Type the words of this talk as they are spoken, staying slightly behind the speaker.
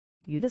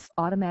UTEST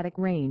automatic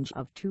range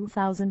of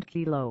 2,000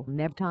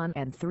 kN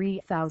and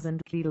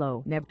 3,000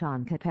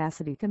 kN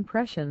capacity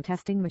compression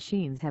testing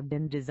machines have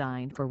been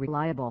designed for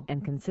reliable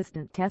and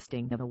consistent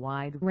testing of a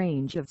wide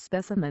range of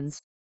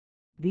specimens.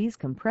 These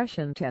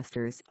compression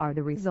testers are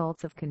the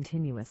results of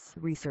continuous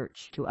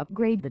research to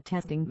upgrade the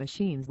testing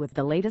machines with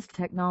the latest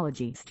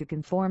technologies to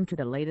conform to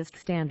the latest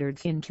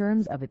standards in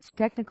terms of its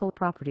technical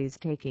properties,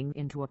 taking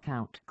into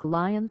account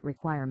client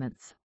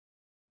requirements.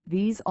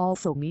 These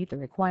also meet the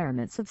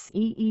requirements of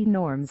CE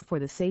norms for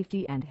the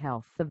safety and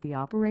health of the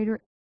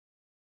operator.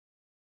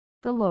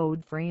 The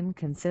load frame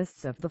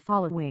consists of the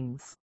following: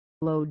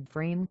 load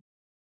frame,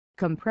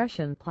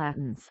 compression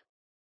platens,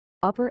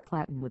 upper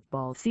platen with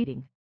ball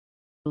seating,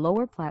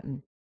 lower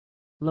platen,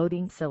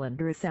 loading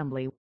cylinder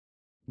assembly,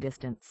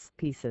 distance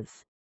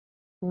pieces,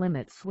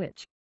 limit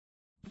switch,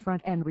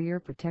 front and rear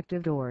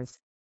protective doors.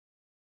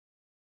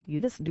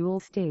 UTEST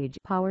dual-stage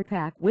power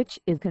pack, which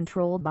is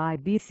controlled by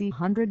BC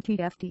 100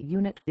 TFT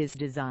unit, is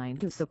designed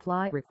to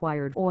supply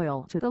required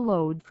oil to the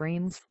load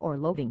frames for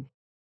loading.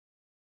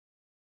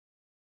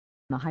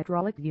 The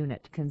hydraulic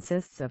unit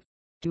consists of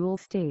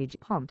dual-stage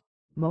pump,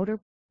 motor,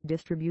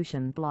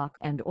 distribution block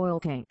and oil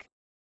tank.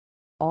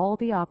 All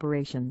the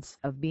operations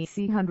of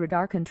BC 100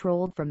 are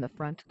controlled from the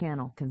front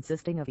panel,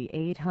 consisting of the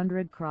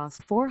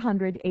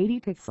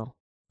 800x480 pixel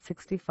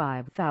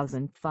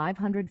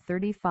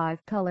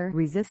 65,535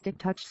 color-resistant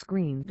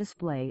touchscreen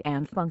display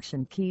and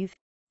function keys.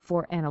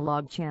 4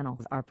 analog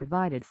channels are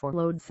provided for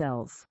load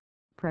cells,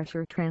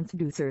 pressure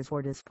transducers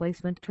or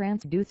displacement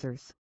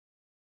transducers.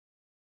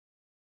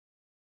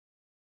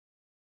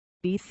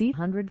 BC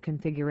 100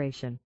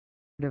 configuration.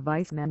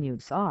 Device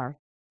menus are: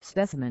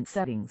 Specimen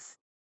Settings,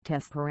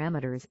 Test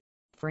Parameters,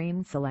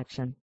 Frame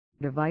Selection,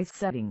 Device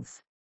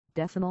Settings,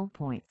 Decimal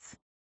Points,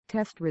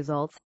 Test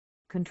Results,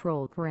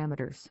 Control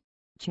Parameters,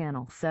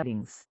 Channel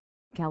Settings,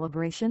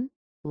 Calibration,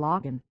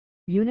 Login,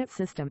 Unit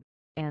System,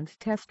 and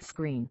Test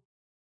Screen.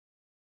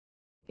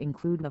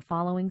 Include the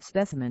following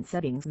Specimen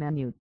Settings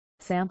menu: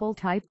 Sample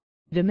Type,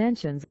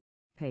 Dimensions,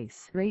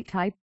 Pace Rate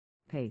Type,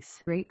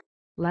 Pace Rate,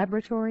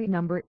 Laboratory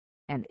Number,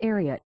 and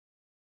Area.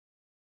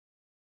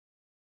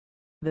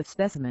 The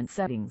Specimen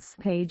Settings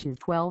page is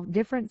 12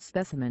 different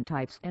specimen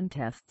types and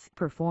tests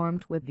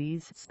performed with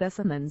these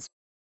specimens.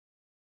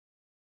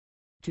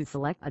 To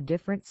select a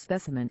different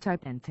specimen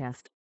type and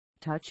test,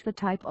 touch the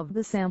type of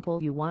the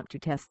sample you want to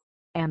test,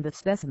 and the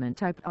specimen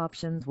type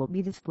options will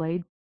be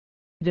displayed.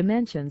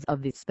 Dimensions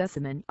of the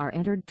specimen are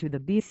entered to the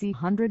BC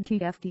 100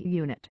 TFT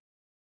unit.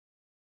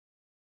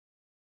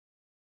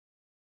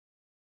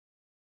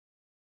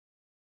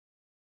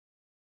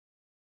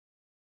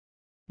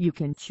 You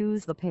can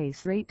choose the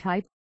pace rate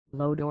type,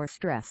 load or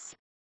stress.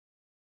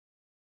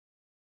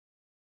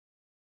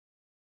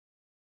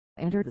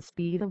 Enter the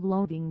speed of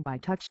loading by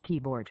touch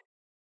keyboard.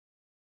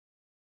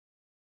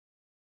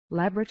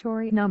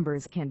 Laboratory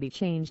numbers can be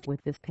changed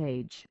with this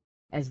page,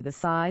 as the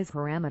size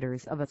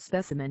parameters of a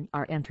specimen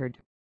are entered.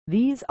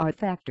 These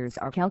factors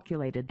are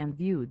calculated and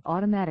viewed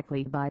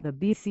automatically by the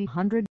BC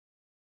 100.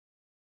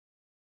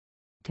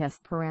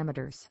 Test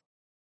parameters.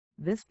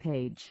 This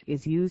page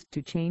is used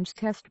to change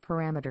test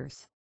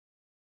parameters.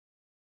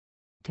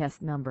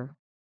 Test number.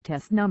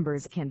 Test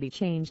numbers can be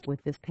changed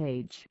with this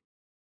page.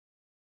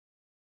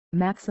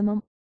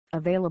 Maximum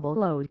available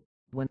load.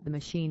 When the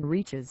machine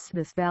reaches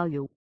this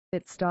value,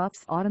 it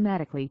stops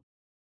automatically.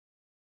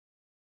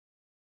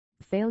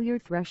 Failure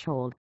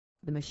threshold.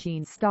 The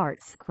machine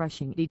starts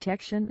crushing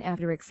detection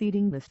after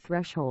exceeding this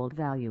threshold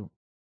value.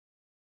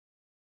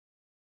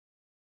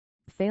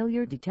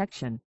 Failure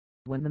detection.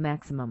 When the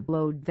maximum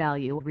load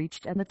value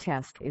reached and the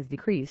test is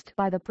decreased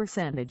by the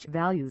percentage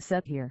value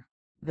set here,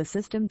 the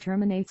system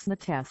terminates the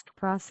test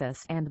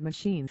process and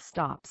machine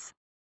stops.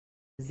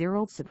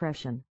 Zero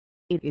suppression.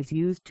 It is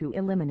used to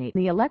eliminate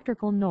the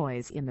electrical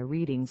noise in the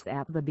readings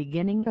at the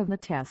beginning of the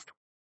test.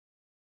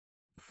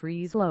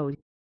 Freeze load.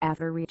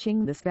 After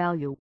reaching this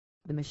value,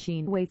 the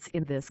machine waits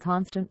in this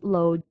constant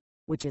load,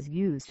 which is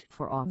used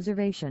for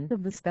observation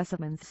of the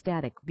specimen's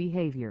static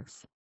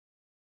behaviors.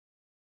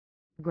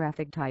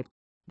 Graphic type.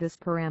 This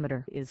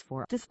parameter is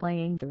for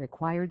displaying the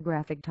required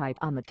graphic type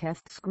on the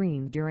test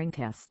screen during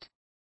test.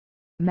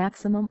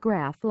 Maximum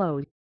graph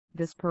load.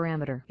 This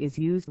parameter is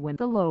used when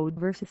the load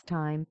versus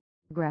time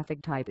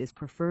graphic type is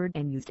preferred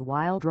and used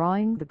while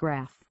drawing the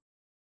graph.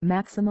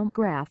 Maximum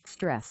graph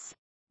stress.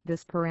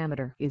 This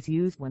parameter is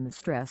used when the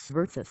stress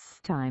versus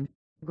time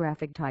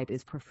graphic type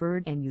is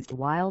preferred and used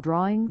while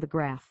drawing the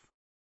graph.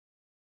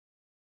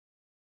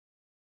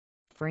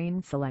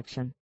 Frame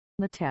selection.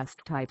 The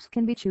test types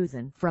can be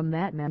chosen from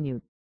that menu.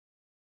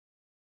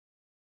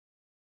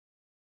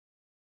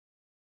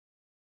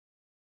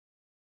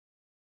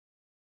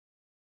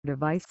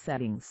 Device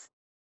settings.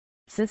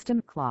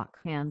 System clock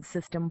and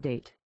system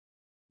date.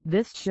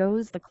 This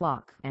shows the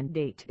clock and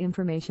date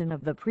information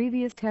of the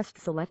previous test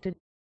selected.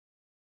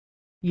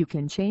 You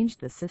can change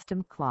the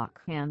system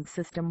clock and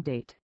system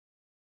date.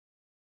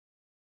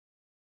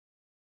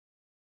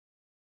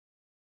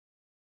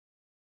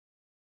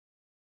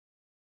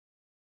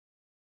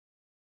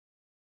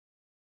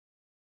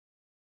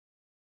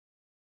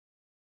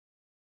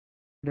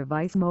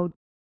 Device mode.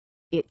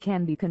 It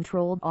can be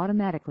controlled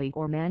automatically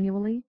or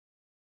manually.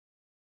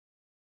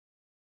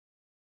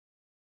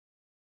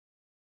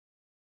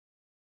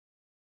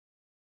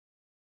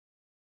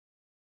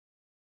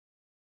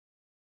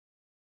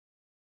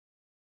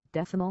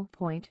 Decimal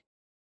point.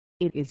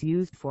 It is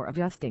used for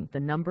adjusting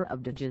the number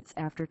of digits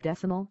after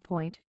decimal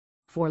point,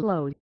 for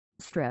load,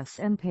 stress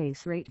and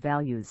pace rate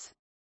values.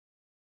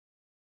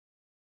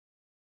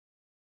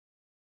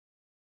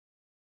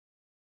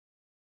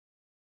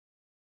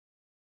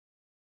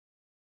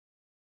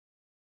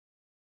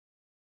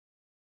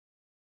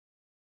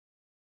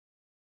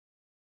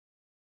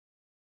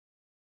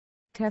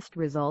 Test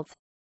results.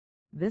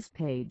 This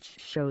page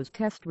shows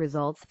test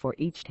results for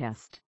each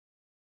test.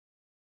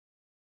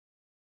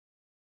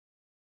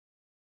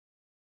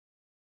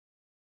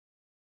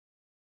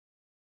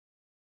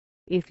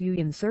 If you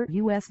insert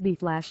USB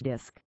flash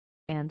disk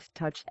and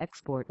touch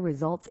Export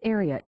Results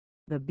area,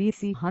 the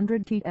BC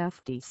 100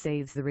 TFT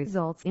saves the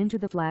results into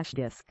the flash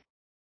disk.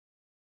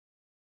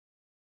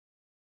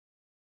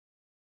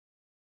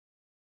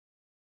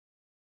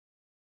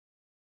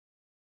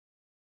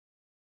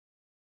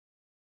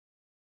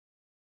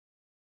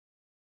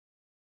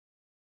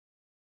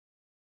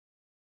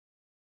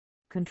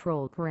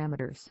 Control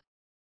parameters.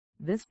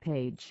 This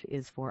page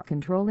is for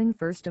controlling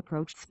first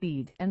approach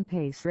speed and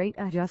pace rate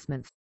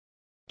adjustments.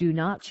 Do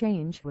not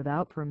change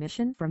without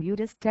permission from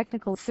UTEST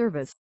Technical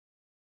Service.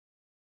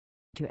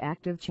 To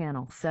active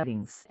channel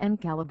settings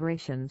and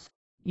calibrations,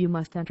 you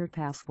must enter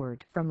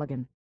password from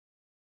login.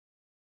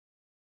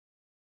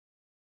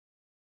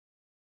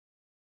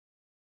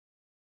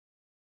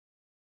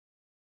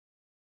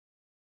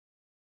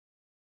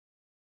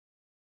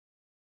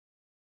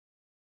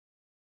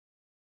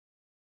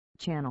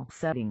 Channel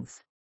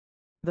settings.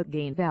 The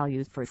gain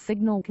values for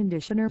signal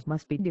conditioners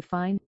must be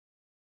defined.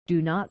 Do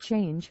not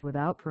change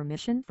without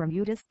permission from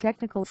UTEST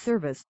Technical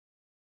Service.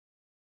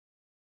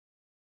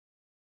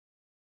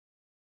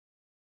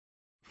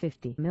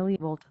 50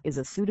 mV is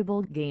a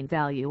suitable gain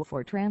value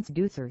for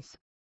transducers,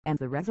 and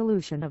the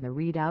resolution of the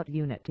readout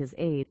unit is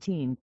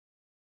 18.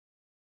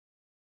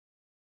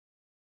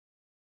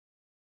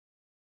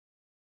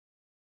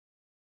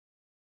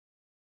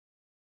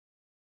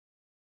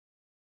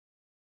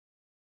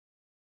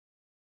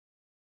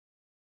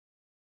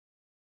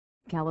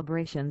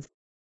 Calibrations.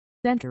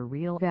 Enter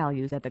real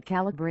values at the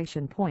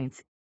calibration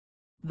points.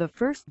 The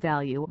first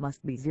value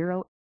must be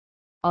 0.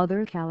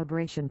 Other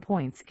calibration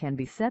points can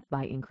be set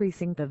by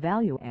increasing the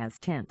value as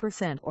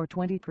 10% or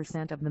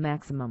 20% of the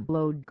maximum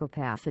load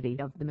capacity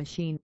of the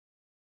machine.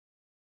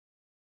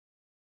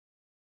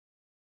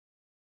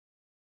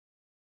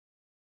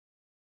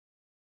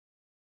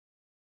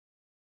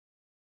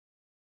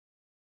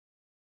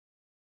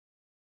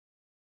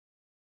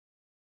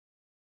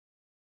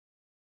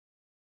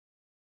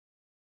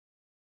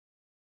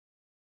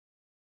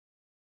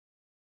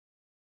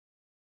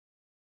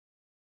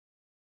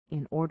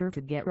 In order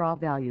to get raw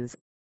values,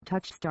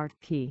 touch Start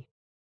key.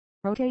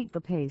 Rotate the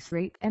pace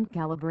rate and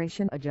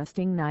calibration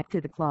adjusting knob to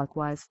the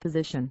clockwise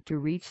position to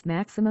reach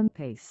maximum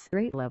pace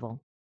rate level.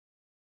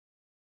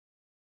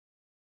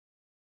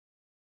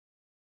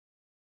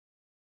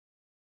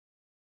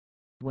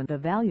 When the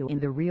value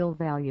in the real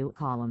value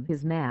column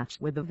is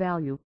matched with the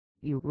value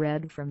you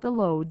read from the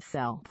load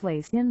cell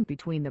placed in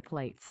between the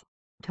plates,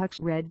 touch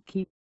Red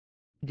key.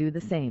 Do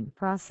the same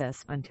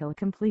process until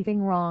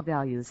completing raw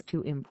values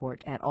to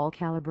import at all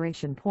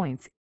calibration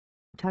points.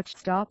 Touch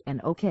Stop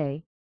and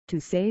OK to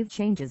save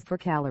changes for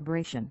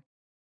calibration.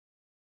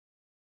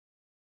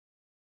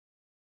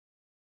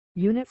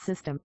 Unit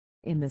system.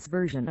 In this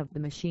version of the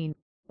machine,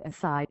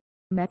 SI,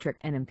 metric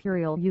and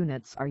imperial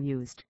units are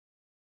used.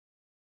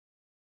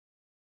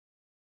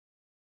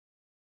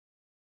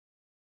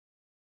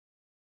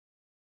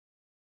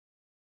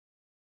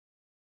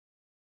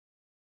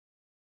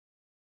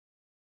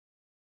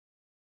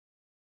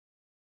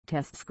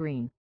 Test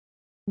screen.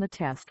 The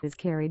test is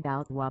carried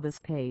out while this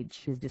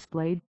page is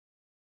displayed.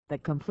 The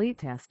complete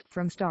test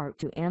from start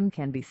to end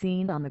can be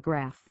seen on the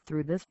graph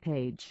through this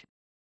page.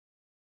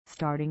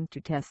 Starting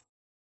to test.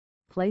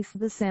 Place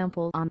the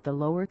sample on the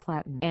lower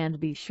platen and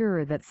be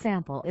sure that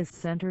sample is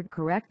centered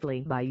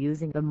correctly by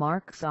using the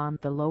marks on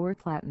the lower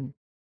platen.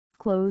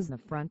 Close the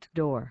front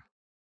door.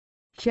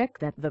 Check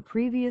that the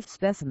previous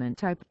specimen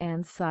type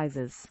and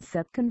sizes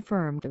set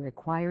confirm the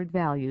required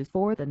values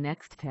for the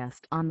next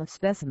test on the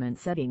Specimen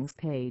Settings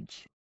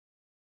page.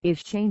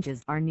 If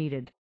changes are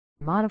needed,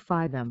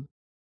 modify them.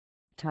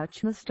 Touch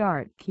the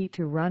Start key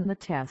to run the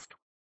test.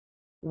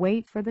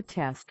 Wait for the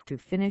test to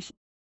finish.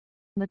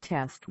 The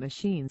test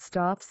machine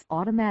stops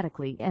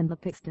automatically and the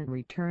piston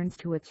returns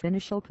to its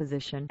initial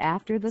position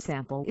after the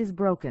sample is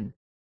broken.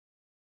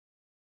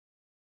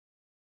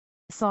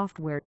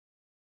 Software.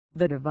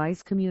 The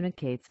device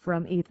communicates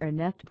from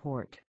Ethernet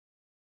port.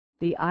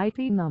 The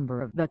IP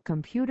number of the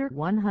computer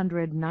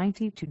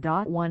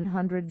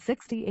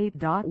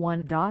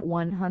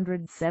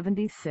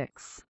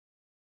 192.168.1.176.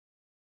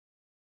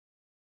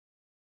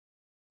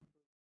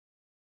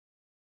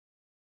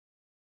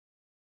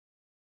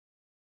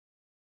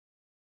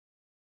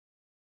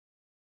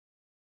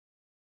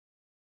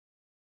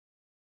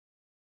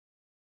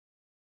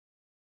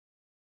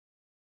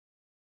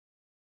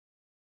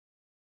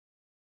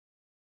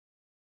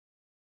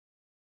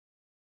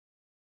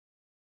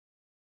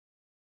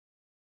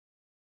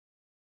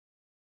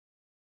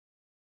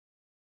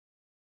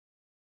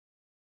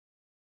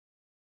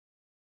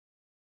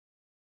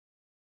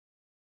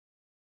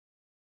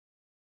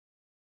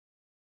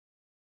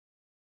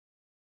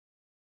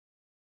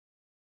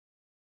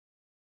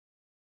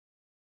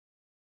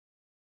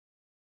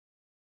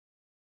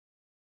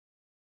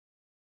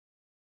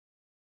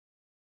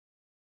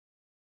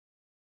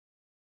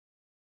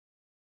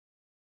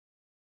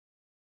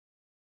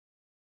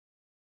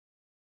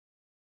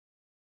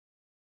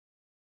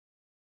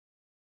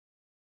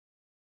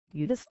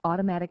 UTEST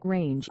automatic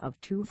range of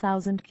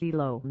 2000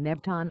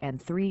 kN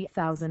and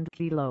 3000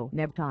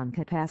 kN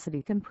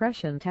capacity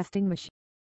compression testing machine.